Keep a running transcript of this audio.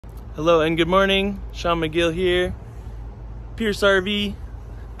Hello and good morning. Sean McGill here. Pierce RV,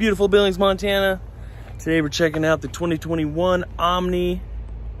 beautiful Billings, Montana. Today we're checking out the 2021 Omni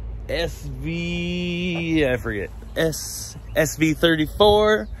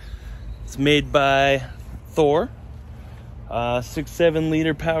SV34. It's made by Thor. 6.7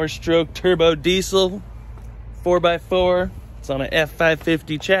 liter Power Stroke turbo diesel, 4x4. It's on an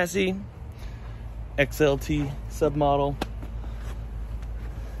F550 chassis, XLT submodel.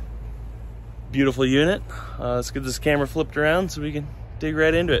 Beautiful unit. Let's get this camera flipped around so we can dig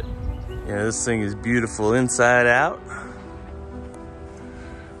right into it. Yeah, this thing is beautiful inside out.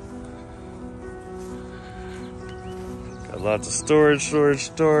 Got lots of storage.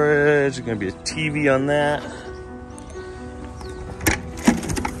 There's gonna be a TV on that.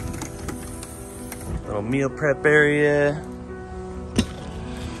 Little meal prep area.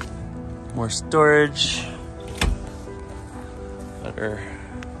 More storage. Got our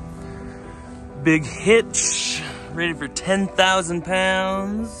big hitch, ready for 10,000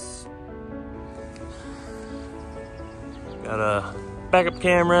 pounds. Got a backup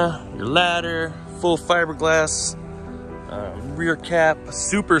camera, your ladder, full fiberglass rear cap, a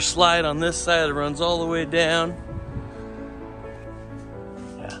super slide on this side that runs all the way down.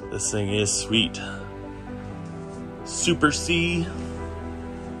 Yeah, this thing is sweet. Super C.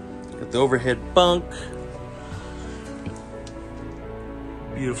 Got the overhead bunk.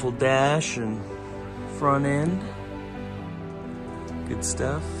 Beautiful dash and front end. Good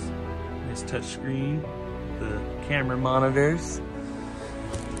stuff. Nice touch screen. The camera monitors.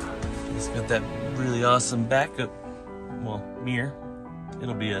 It's got that really awesome backup, well, mirror.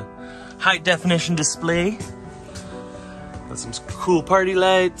 It'll be a high definition display. Got some cool party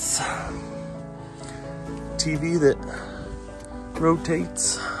lights. TV that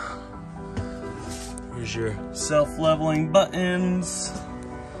rotates. Here's your self-leveling buttons.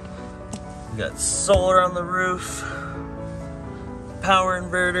 We got solar on the roof, power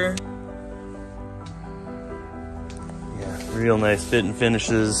inverter. Yeah, real nice fit and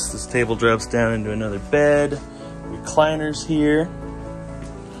finishes. This table drops down into another bed. Recliners here.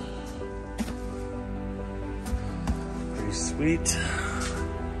 Pretty sweet.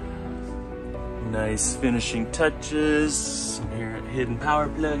 Nice finishing touches. Some hidden power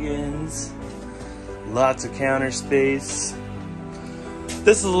plugins. Lots of counter space.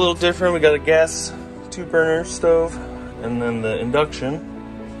 This is a little different. We got a gas 2-burner stove and then the induction.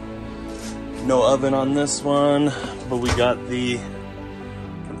 No oven on this one, but we got the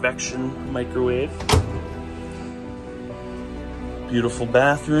convection microwave. Beautiful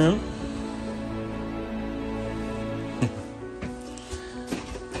bathroom.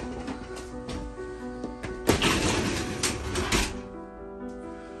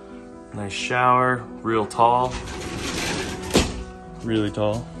 Nice shower, real tall. Really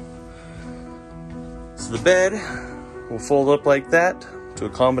tall. So the bed will fold up like that to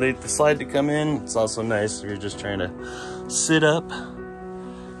accommodate the slide to come in. It's also nice if you're just trying to sit up,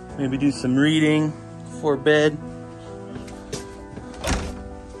 maybe do some reading before bed.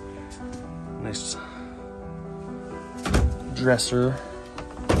 Nice dresser.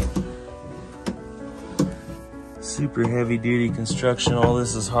 Super heavy duty construction. All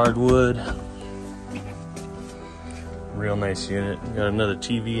this is hardwood. Real nice unit. Got another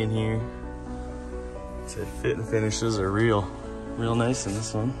TV in here. Said fit and finishes are real nice in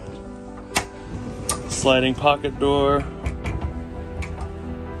this one. Sliding pocket door.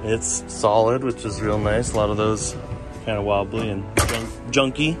 It's solid, which is real nice. A lot of those kind of wobbly and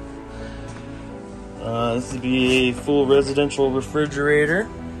junky. This would be a full residential refrigerator.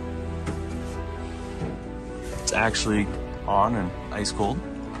 It's actually on and ice cold.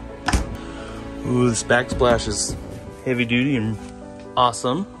 Ooh, this backsplash is heavy duty and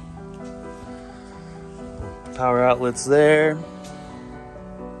awesome. Power outlets there.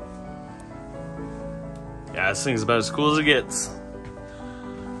 Yeah, this thing's about as cool as it gets.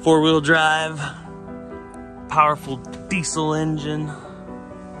 4-wheel drive, powerful diesel engine.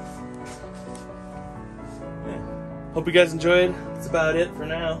 Yeah. Hope you guys enjoyed. That's about it for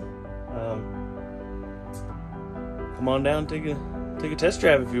now. Come on down, take a test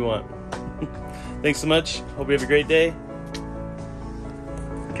drive if you want. Thanks so much. Hope you have a great day.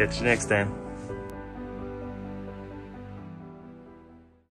 Catch you next time.